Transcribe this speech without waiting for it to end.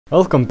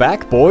Welcome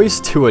back,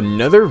 boys, to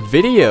another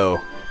video.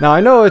 Now,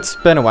 I know it's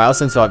been a while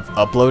since I've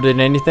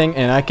uploaded anything,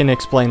 and I can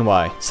explain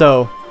why.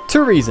 So,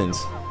 two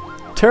reasons.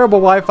 Terrible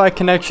Wi-Fi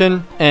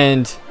connection,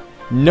 and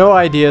no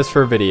ideas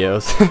for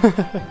videos.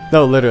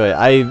 No, literally,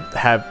 I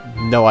have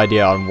no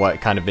idea on what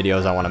kind of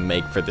videos I want to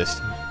make for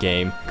this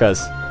game,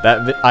 because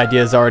that idea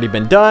has already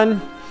been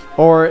done,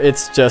 or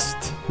it's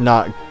just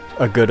not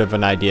a good of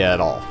an idea at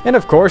all. And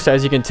of course,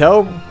 as you can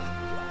tell,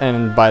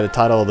 and by the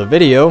title of the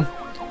video,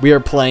 we are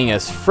playing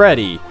as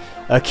Freddy,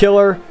 a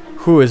killer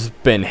who has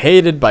been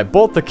hated by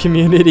both the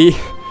community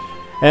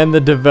and the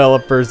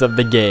developers of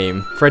the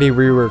game. Freddy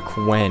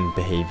rework when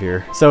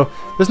behavior. So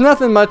there's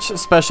nothing much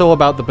special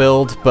about the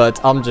build, but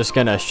I'm just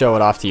gonna show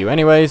it off to you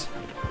anyways.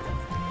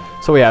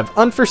 So we have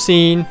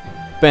Unforeseen,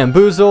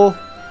 Bamboozle,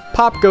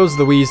 Pop Goes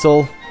the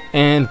Weasel,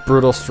 and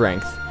Brutal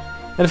Strength.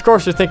 And of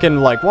course you're thinking,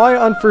 like, why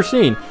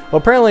Unforeseen?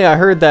 Well, apparently I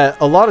heard that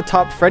a lot of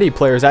top Freddy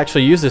players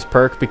actually use this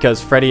perk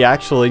because Freddy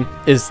actually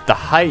is the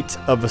height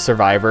of a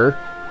survivor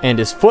and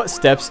his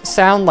footsteps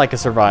sound like a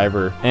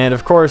survivor. And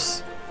of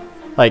course,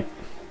 like,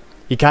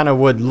 he kind of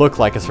would look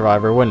like a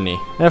survivor, wouldn't he?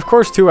 And of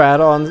course, two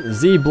add-ons,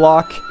 Z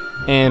Block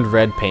and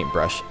Red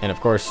Paintbrush. And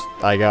of course,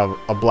 I got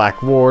a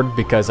Black Ward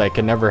because I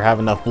could never have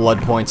enough blood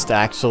points to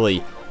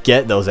actually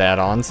get those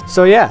add-ons.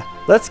 So yeah,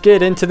 let's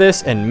get into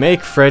this and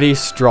make Freddy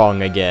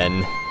strong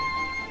again.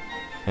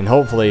 And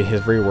hopefully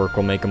his rework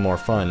will make him more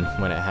fun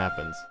when it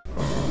happens.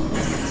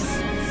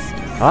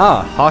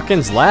 Ah,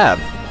 Hawkins Lab.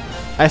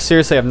 I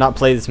seriously have not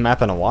played this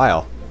map in a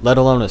while, let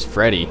alone as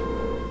Freddy.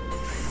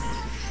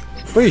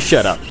 Please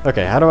shut up.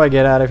 Okay, how do I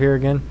get out of here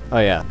again? Oh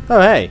yeah. Oh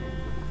hey,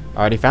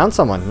 already found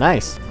someone.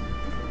 Nice.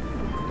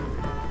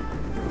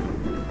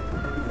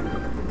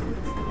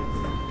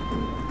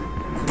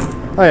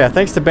 Oh yeah,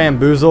 thanks to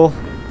Bamboozle,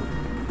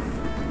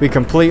 we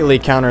completely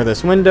counter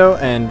this window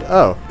and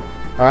oh.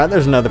 Alright,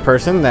 there's another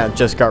person that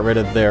just got rid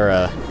of their,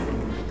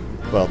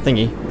 well,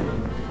 thingy.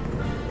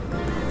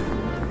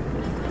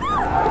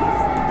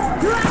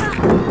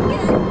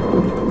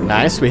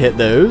 Nice, we hit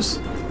those.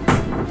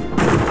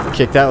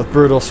 Kicked out with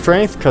Brutal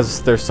Strength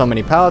because there's so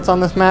many pallets on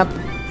this map.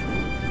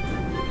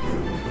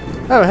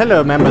 Oh,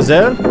 hello,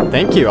 mademoiselle.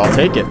 Thank you, I'll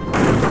take it.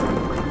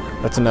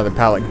 That's another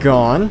pallet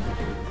gone.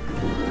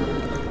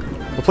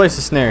 We'll place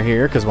a snare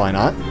here, because why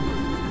not?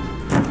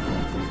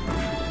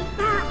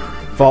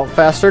 Vault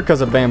faster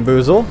because of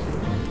Bamboozle.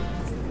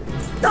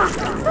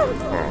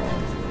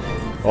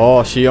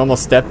 Oh, she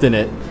almost stepped in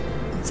it.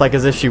 It's like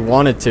as if she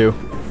wanted to.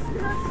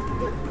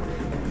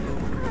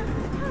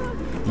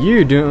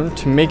 You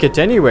don't make it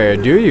anywhere,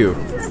 do you?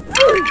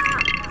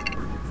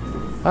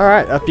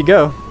 Alright, up you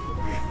go.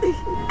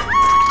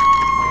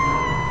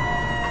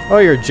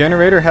 Oh, your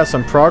generator has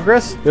some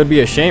progress? It would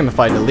be a shame if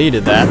I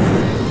deleted that.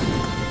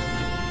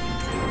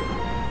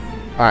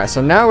 Alright,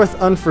 so now with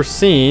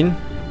Unforeseen,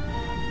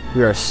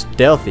 we are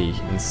stealthy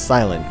and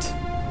silent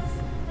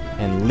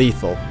and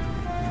lethal.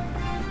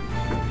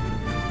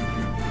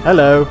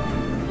 Hello.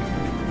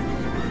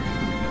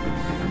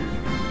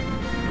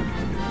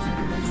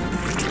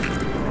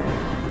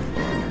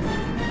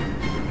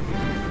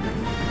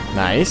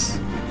 Nice.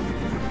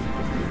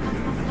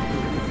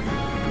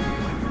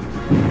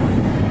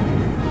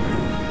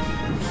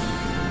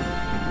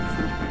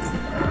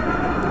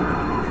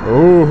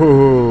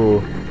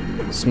 Ooh,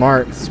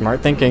 smart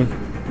thinking.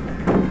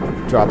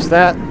 Drops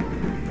that.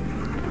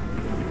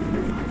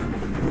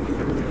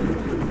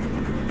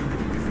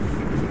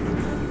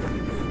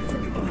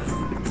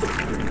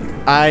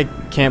 I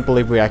can't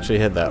believe we actually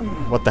hit that.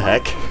 What the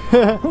heck?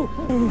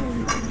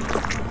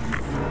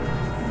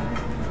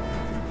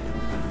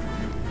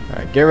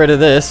 Alright, get rid of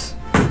this.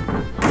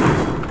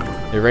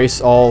 Erase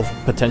all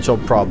potential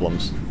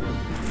problems.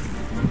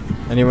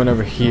 Anyone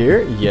over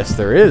here? Yes,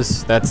 there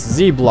is. That's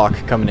Z Block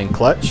coming in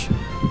clutch.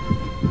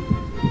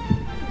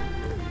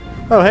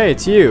 Oh, hey,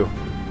 it's you.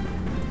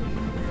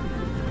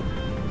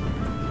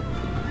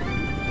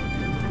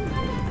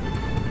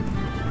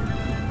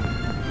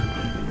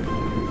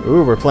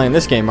 Ooh, we're playing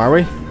this game, are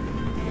we?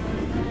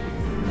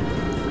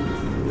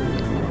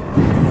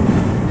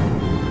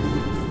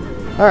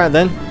 Alright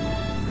then.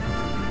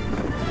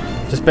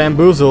 Just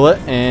bamboozle it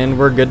and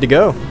we're good to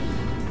go.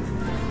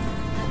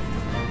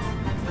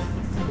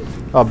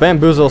 Oh,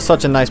 Bamboozle is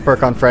such a nice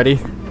perk on Freddy.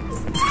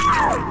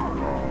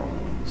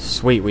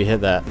 Sweet, we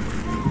hit that.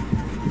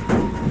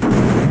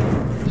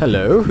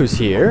 Hello, who's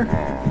here?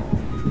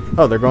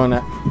 Oh, they're going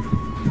at...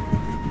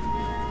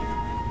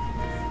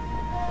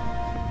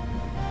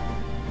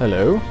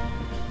 Hello?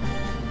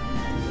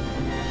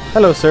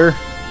 Hello, sir.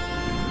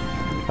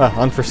 Ah,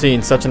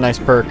 Unforeseen, such a nice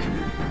perk.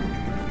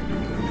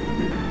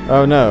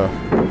 Oh no.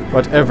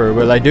 Whatever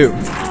will I do?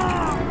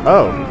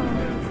 Oh.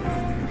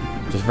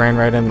 Just ran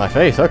right in my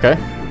face, okay.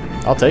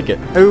 I'll take it.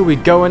 Oh, we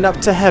going up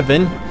to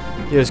heaven.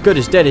 You're as good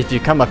as dead if you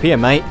come up here,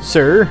 mate.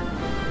 Sir?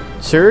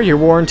 Sir, your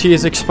warranty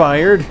is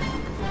expired.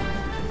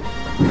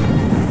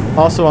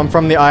 Also, I'm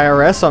from the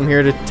IRS, so I'm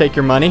here to take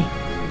your money.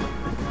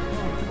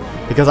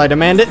 Because I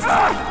demand it.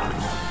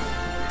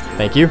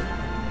 Thank you.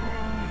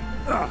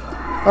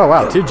 Oh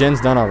wow, 2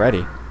 gens done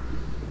already.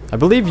 I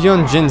believe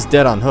Yunjin's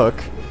dead on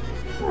hook.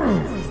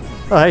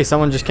 Oh, hey,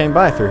 someone just came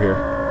by through here.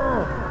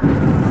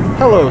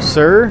 Hello,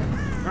 sir.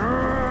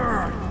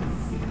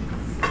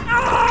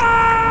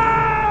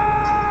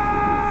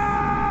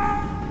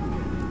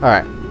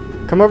 Alright,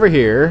 come over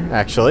here,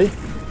 actually.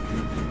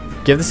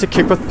 Give this a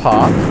kick with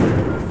pop.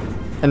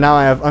 And now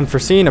I have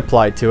unforeseen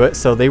applied to it,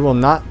 so they will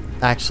not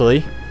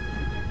actually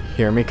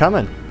hear me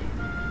coming.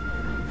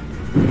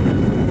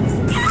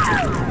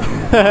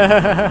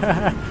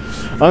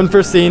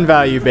 Unforeseen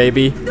value,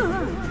 baby.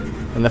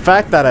 And the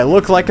fact that I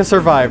look like a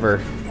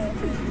survivor.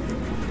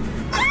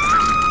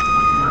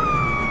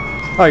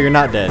 Oh, you're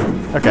not dead.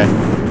 Okay.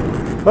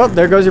 Well,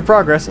 there goes your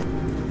progress.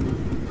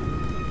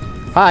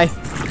 Hi.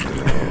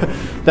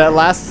 That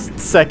last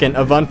second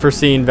of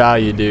unforeseen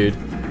value, dude.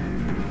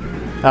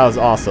 That was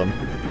awesome.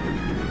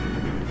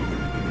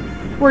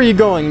 Where are you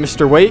going,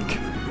 Mr. Wake?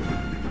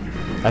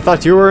 I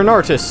thought you were an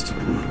artist.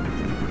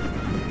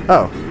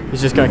 Oh,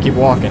 he's just gonna keep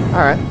walking.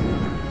 Alright.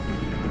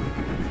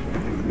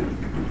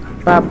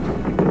 Bop.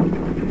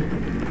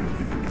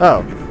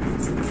 Oh.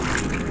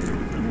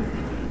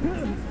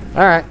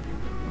 Alright.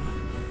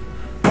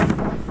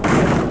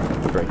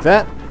 Break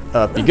that.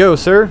 Up you go,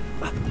 sir.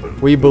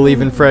 We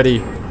believe in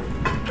Freddy.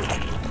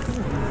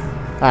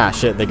 Ah,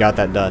 shit, they got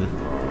that done.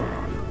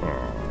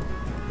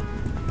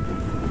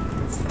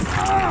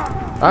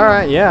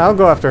 Alright, yeah, I'll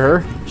go after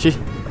her.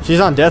 She's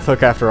on death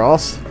hook after all,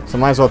 so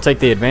might as well take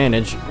the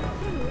advantage.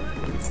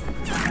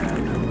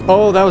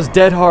 Oh, that was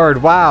dead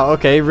hard. Wow,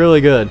 okay,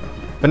 really good.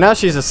 But now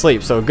she's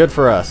asleep, so good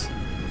for us.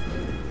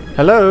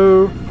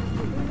 Hello?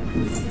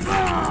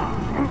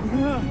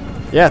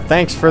 Yeah,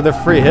 thanks for the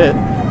free hit.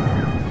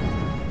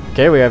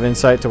 Okay, we have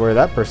insight to where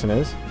that person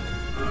is.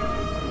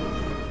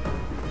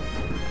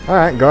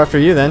 Alright, go after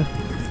you then.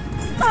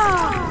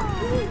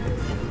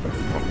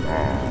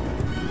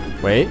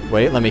 Wait,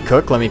 let me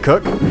cook,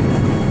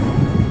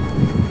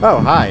 Oh,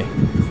 hi.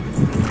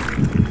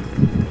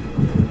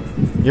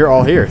 You're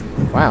all here.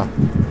 Wow.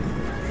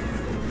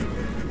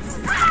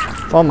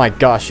 Oh my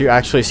gosh, you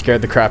actually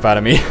scared the crap out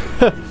of me.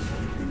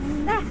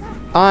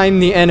 I'm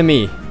the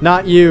enemy,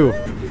 not you.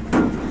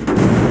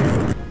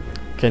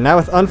 Okay, now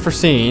with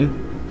unforeseen,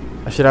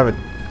 I should have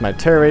my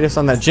terror radius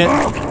on that gen.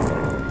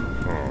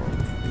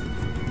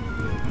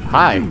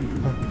 Hi.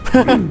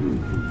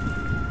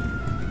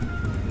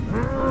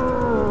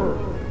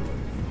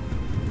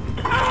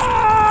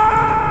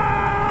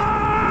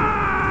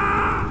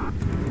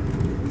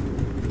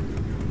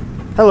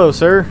 Hello,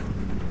 sir.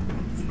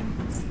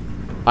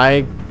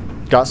 I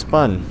got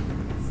spun.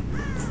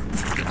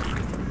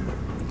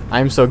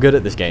 I'm so good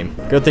at this game.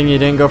 Good thing you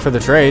didn't go for the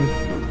trade.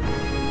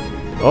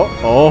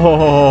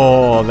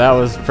 Oh, that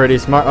was pretty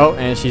smart. Oh,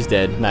 and she's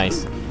dead.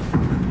 Nice.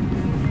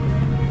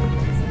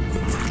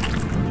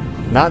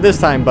 Not this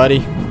time,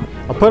 buddy.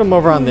 I'll put him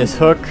over on this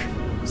hook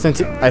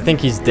since I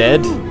think he's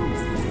dead.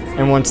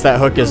 And once that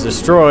hook is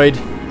destroyed,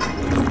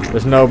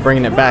 there's no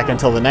bringing it back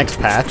until the next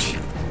patch.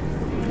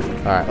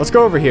 Alright, let's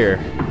go over here.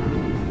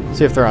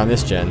 See if they're on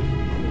this gen.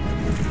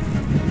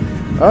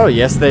 Oh,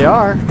 yes they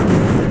are.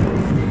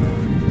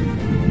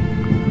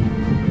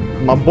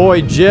 My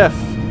boy Jeff.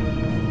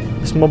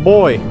 It's my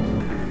boy.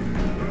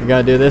 You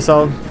gonna do this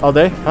all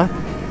day, huh?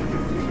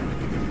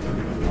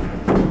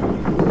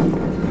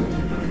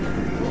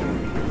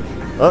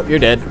 Oh, you're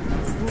dead.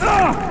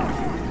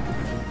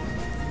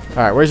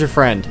 Alright, where's your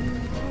friend?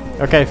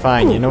 Okay,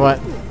 fine. You know what?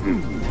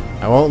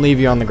 I won't leave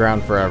you on the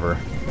ground forever.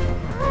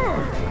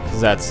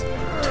 Because that's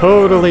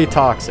totally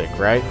toxic,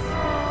 right?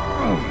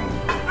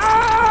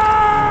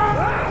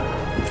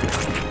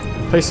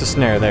 Place a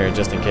snare there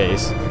just in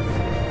case.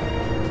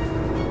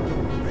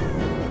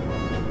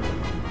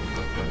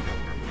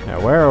 Now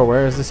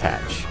where is this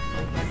hatch?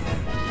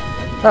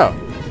 Oh.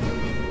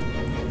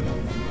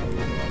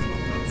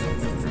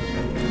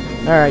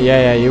 Alright,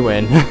 yeah, you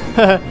win.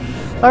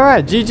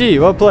 Alright, GG,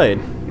 well played.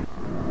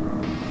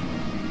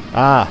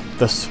 Ah,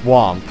 the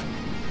swamp.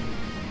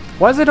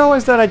 Why is it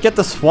always that I get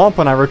the swamp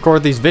when I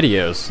record these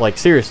videos? Like,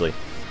 seriously.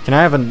 Can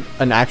I have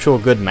an actual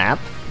good map?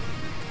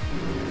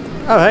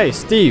 Oh, hey,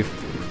 Steve.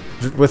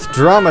 With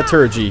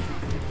dramaturgy.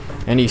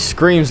 And he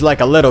screams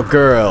like a little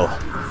girl.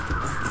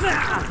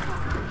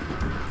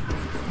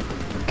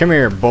 Come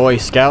here, Boy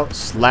Scout.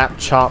 Slap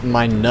chop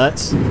my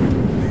nuts.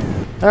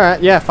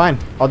 Alright, yeah, fine.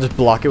 I'll just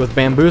block it with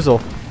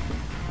bamboozle.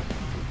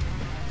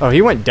 Oh,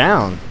 he went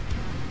down.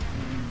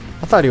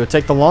 I thought he would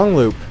take the long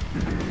loop.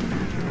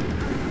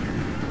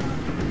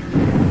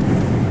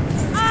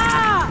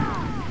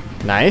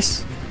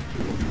 Nice.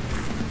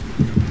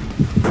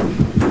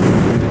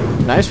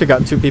 Nice, we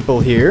got two people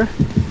here.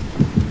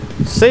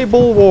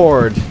 Sable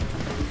Ward.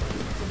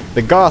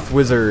 The Goth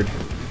Wizard.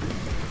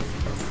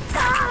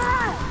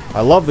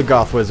 I love the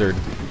Goth Wizard.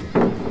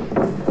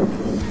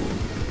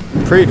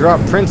 Pre-drop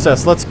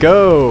Princess, let's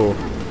go!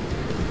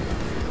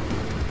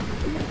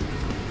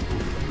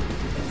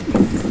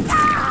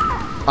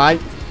 I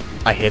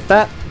hit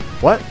that?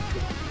 What?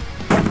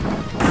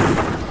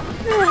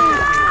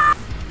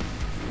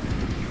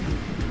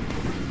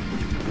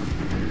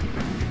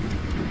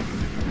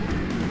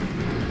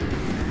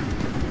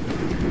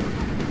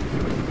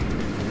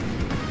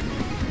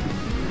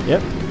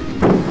 Yep.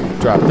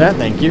 Drop that,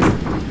 thank you.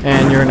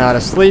 And you're not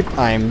asleep.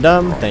 I'm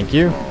dumb, thank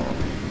you.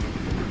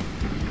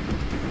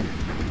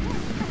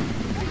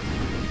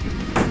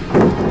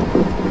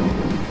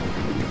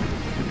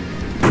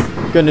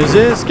 Good news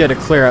is, gotta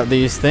clear out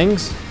these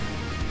things.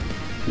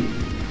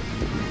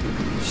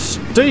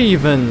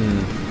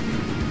 Steven!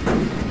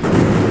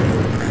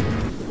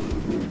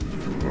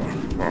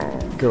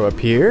 Go up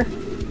here.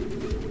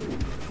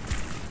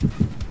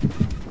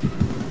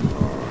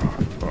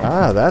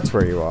 Ah, that's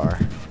where you are.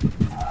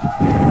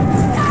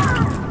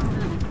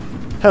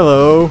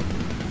 Hello,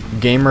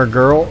 gamer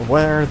girl.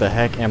 Where the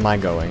heck am I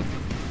going?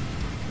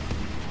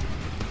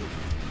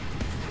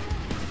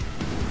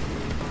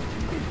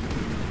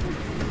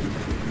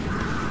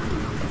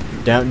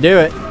 Don't do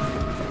it.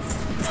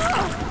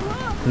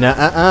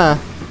 Nuh-uh-uh.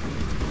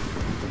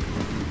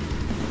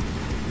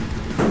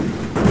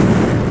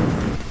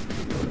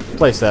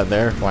 Place that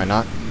there, why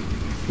not?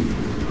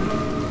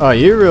 Oh,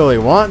 you really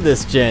want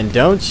this gen,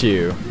 don't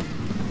you?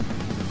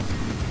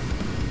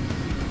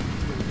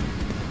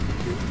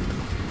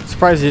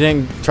 Surprised you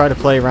didn't try to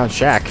play around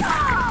Shaq.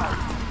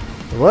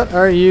 What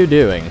are you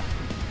doing?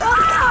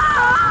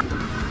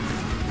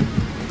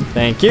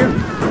 Thank you.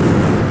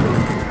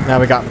 Now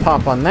we got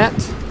pop on that,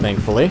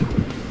 thankfully.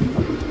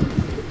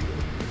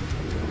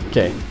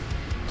 Okay,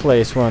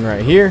 place one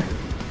right here.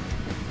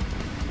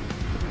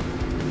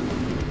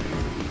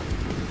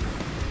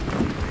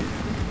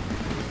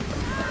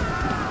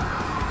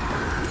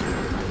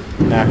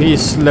 Now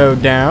he's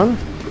slowed down.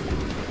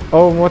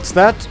 Oh, what's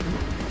that?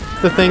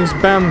 The thing's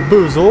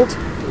bamboozled,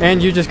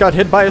 and you just got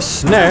hit by a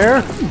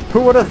snare.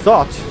 Who would have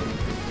thought?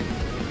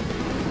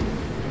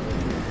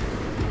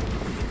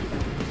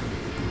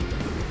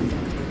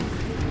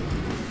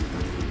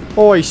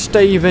 Oi,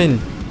 Steven.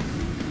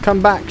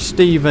 Come back,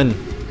 Steven.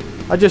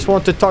 I just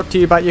want to talk to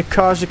you about your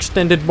car's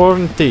extended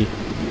warranty.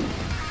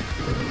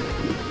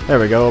 There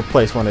we go. I'll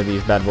place one of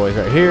these bad boys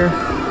right here.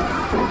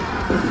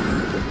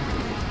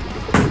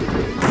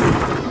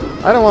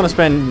 I don't want to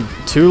spend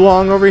too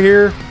long over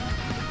here,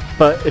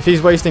 but if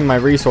he's wasting my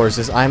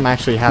resources, I'm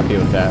actually happy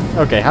with that.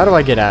 Okay, how do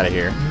I get out of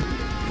here?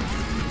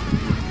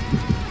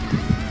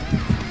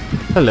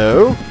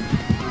 Hello?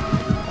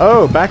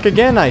 Oh, back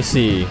again, I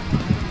see.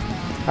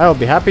 I'll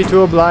be happy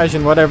to oblige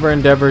in whatever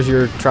endeavors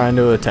you're trying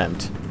to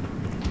attempt.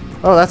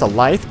 Oh, that's a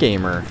Lithe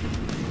gamer.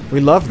 We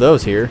love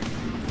those here.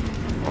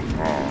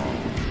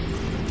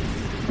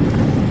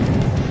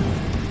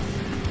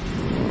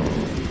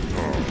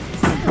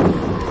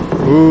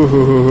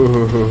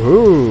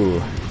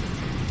 Ooh.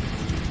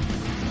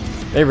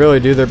 They really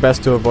do their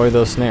best to avoid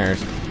those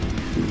snares.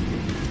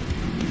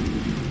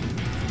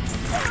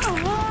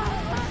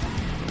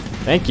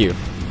 Thank you.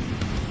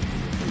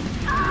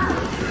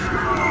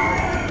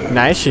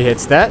 Nice, she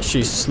hits that.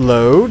 She's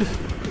slowed.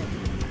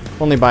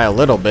 Only by a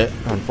little bit,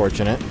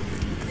 unfortunate.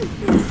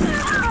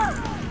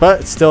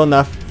 But still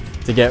enough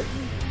to get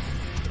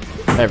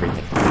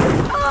everything.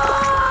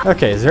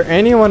 Okay, is there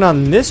anyone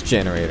on this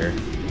generator?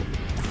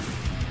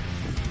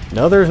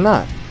 No, there's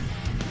not.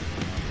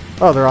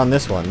 Oh, they're on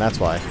this one, that's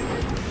why.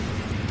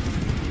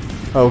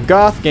 Oh,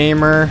 Goth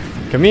Gamer,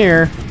 come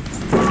here.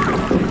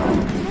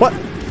 What?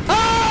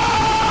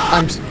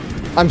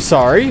 I'm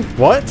sorry,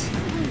 what?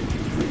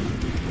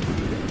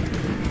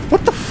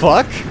 What the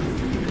fuck?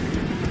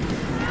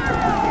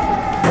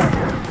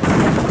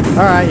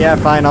 Alright, yeah,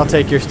 fine, I'll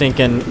take your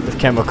stinking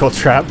chemical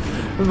trap.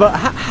 But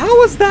how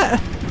was that?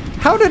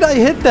 How did I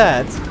hit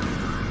that?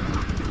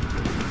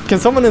 Can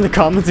someone in the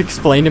comments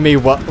explain to me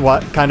what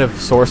kind of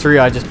sorcery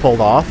I just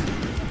pulled off?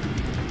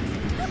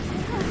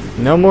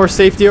 No more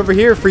safety over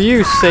here for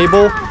you,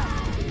 Sable.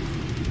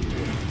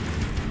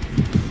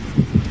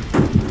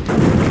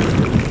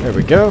 There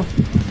we go.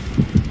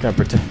 Gotta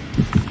protect.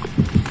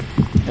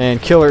 And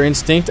Killer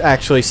Instinct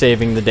actually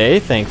saving the day,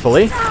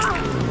 thankfully.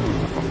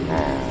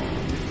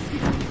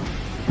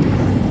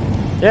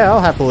 Yeah,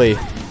 I'll happily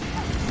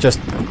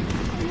just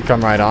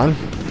come right on.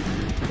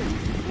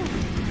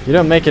 You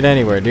don't make it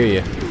anywhere, do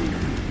you?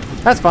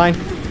 That's fine.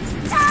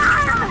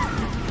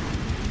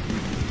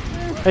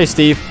 Hey,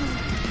 Steve.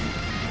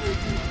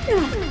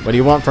 What do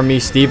you want from me,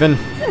 Steven?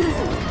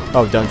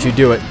 Oh, don't you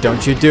do it.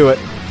 Don't you do it.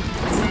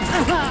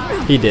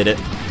 He did it.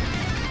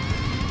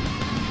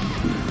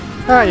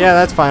 Alright, yeah,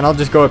 that's fine. I'll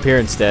just go up here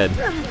instead.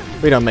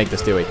 We don't make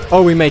this, do we?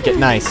 Oh, we make it.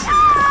 Nice.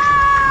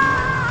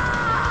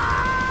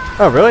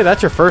 Oh, really?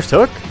 That's your first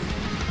hook?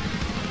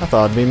 I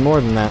thought it'd be more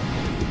than that.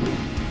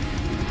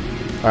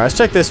 Alright, let's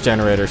check this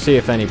generator. See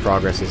if any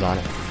progress is on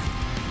it.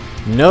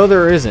 No,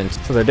 there isn't.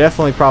 So they're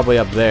definitely probably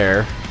up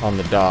there on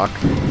the dock.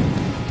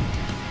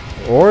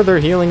 Or they're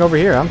healing over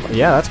here.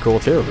 Yeah, that's cool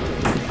too.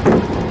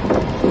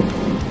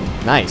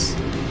 Nice.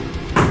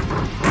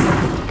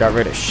 Got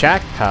rid of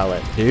Shack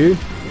Pallet, dude.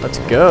 Let's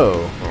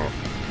go.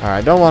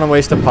 Alright, don't want to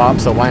waste a pop,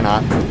 so why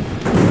not?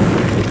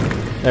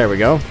 There we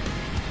go.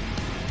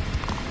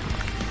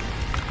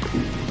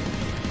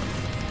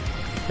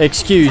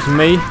 Excuse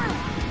me.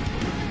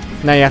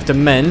 Now you have to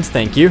mend,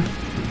 thank you.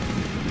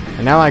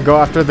 And now I go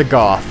after the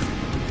goth.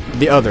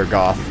 The other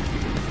goth.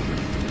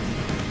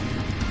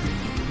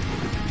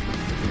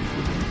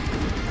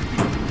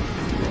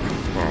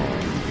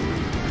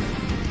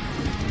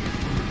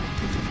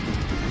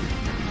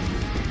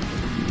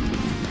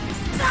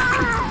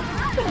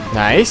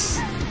 Nice.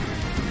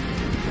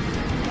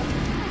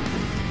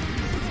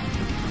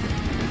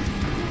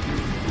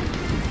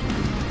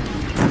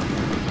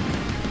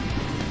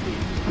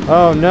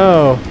 Oh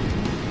no.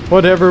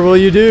 Whatever will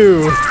you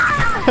do?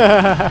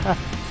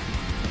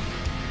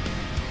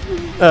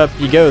 Up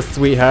you go,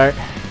 sweetheart.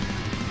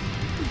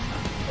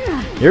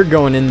 You're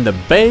going in the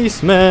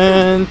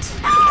basement.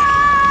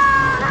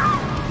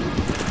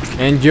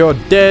 And you're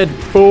dead,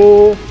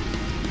 fool.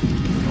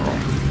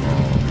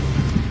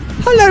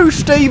 Hello,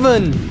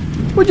 Stephen.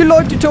 Would you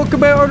like to talk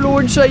about our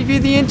Lord and Savior,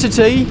 the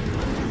Entity?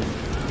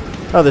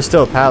 Oh, there's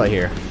still a pallet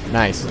here.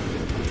 Nice.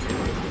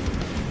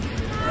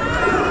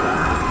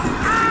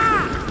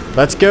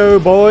 Let's go,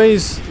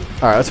 boys.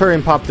 Alright, let's hurry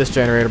and pop this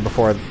generator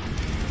before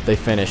they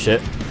finish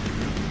it.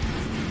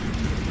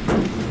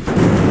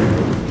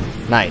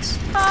 Nice.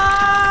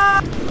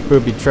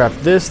 Booby trap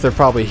this. They're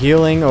probably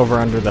healing over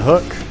under the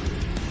hook.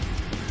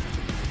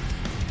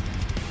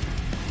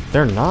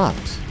 They're not.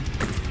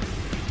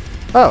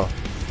 Oh.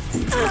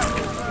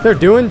 They're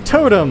doing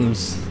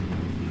totems.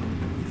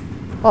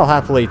 I'll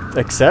happily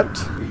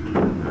accept.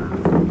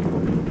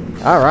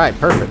 Alright,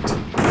 perfect.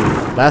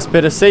 Last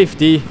bit of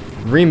safety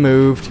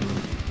removed.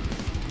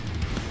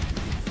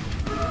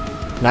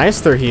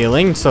 Nice, they're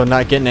healing, so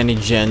not getting any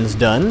gens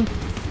done.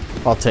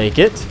 I'll take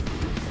it.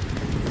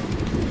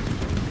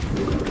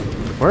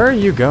 Where are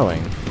you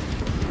going?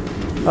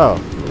 Oh.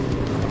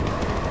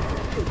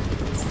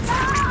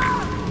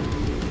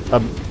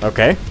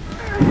 Okay.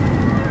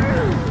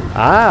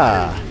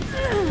 Ah.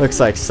 Looks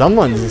like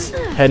someone's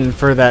heading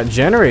for that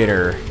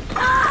generator.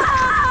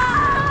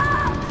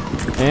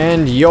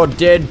 And you're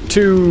dead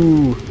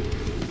too.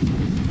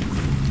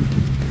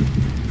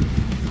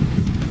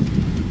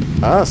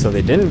 Ah, so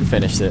they didn't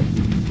finish it.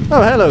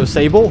 Oh, hello,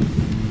 Sable.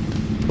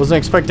 Wasn't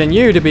expecting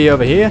you to be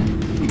over here.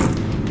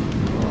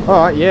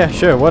 Alright, yeah,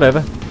 sure,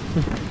 whatever.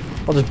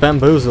 I'll just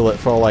bamboozle it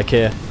for all I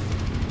care.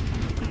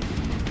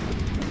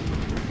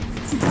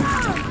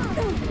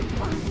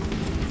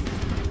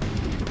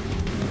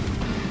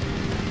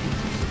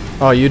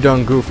 Oh, you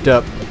done goofed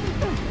up.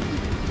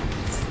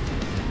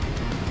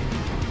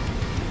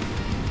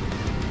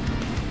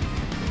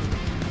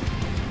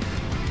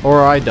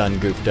 Or I done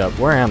goofed up.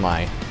 Where am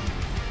I?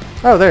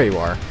 Oh, there you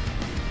are.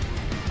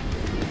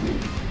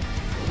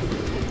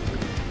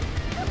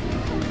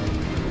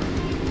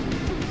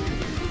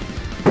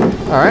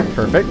 Alright,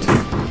 perfect.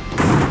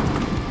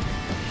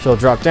 She'll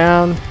drop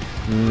down,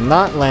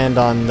 not land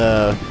on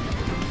the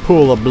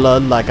pool of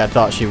blood like I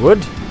thought she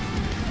would.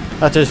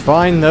 That is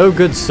fine though,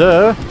 good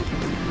sir.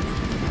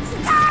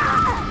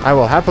 I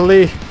will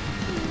happily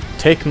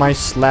take my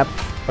slap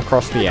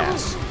across the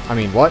ass. I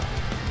mean, what?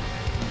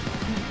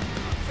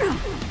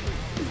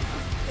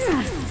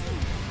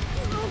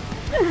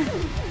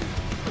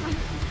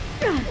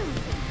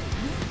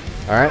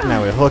 Alright,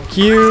 now we hook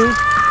you.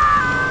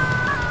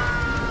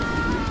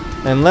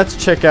 And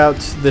let's check out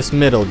this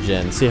middle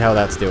gen, see how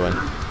that's doing.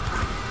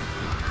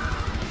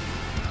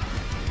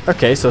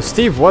 Okay, so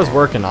Steve was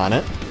working on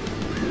it.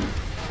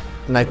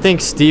 And I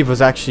think Steve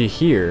was actually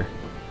here.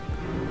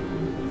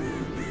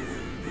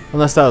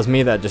 Unless that was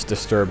me that just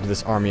disturbed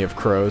this army of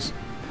crows.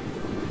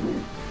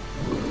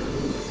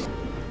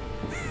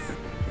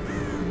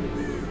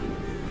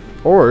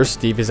 Or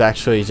Steve is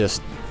actually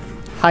just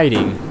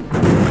hiding.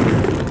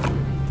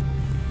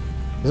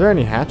 Is there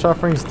any hatch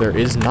offerings? There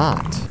is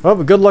not. Well,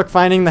 but good luck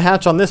finding the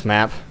hatch on this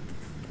map.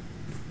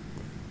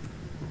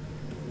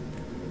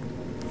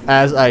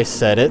 As I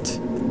said it.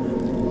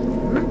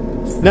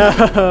 No,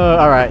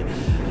 alright.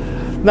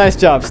 Nice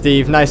job,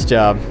 Steve. Nice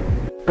job.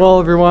 Well,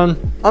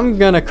 everyone, I'm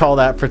gonna call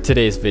that for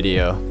today's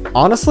video.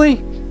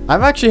 Honestly,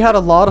 I've actually had a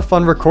lot of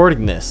fun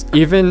recording this,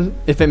 even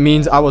if it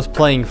means I was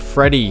playing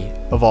Freddy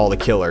of all the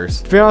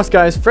killers. To be honest,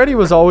 guys, Freddy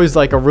was always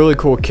like a really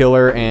cool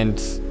killer,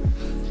 and,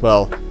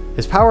 well,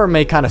 his power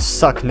may kind of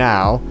suck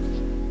now,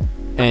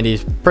 and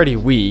he's pretty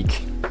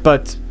weak,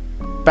 but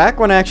back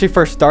when I actually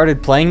first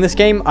started playing this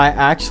game, I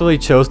actually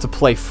chose to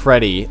play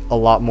Freddy a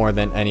lot more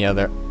than any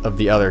other of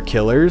the other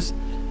killers,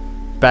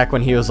 back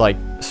when he was like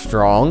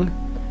strong,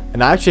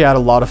 and I actually had a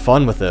lot of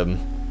fun with him.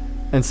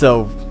 And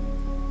so,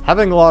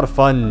 having a lot of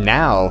fun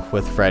now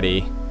with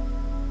Freddy,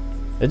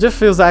 it just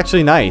feels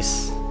actually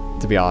nice,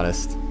 to be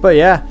honest. But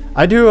yeah,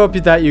 I do hope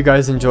that you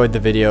guys enjoyed the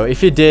video.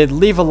 If you did,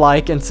 leave a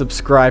like and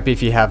subscribe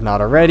if you have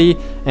not already.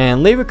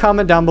 And leave a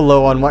comment down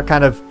below on what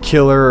kind of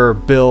killer or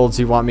builds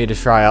you want me to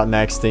try out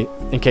next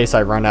in case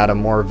I run out of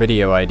more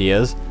video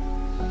ideas.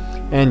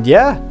 And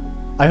yeah,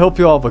 I hope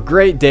you all have a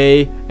great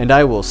day, and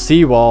I will see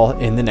you all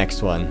in the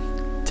next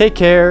one. Take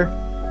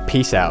care,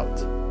 peace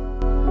out.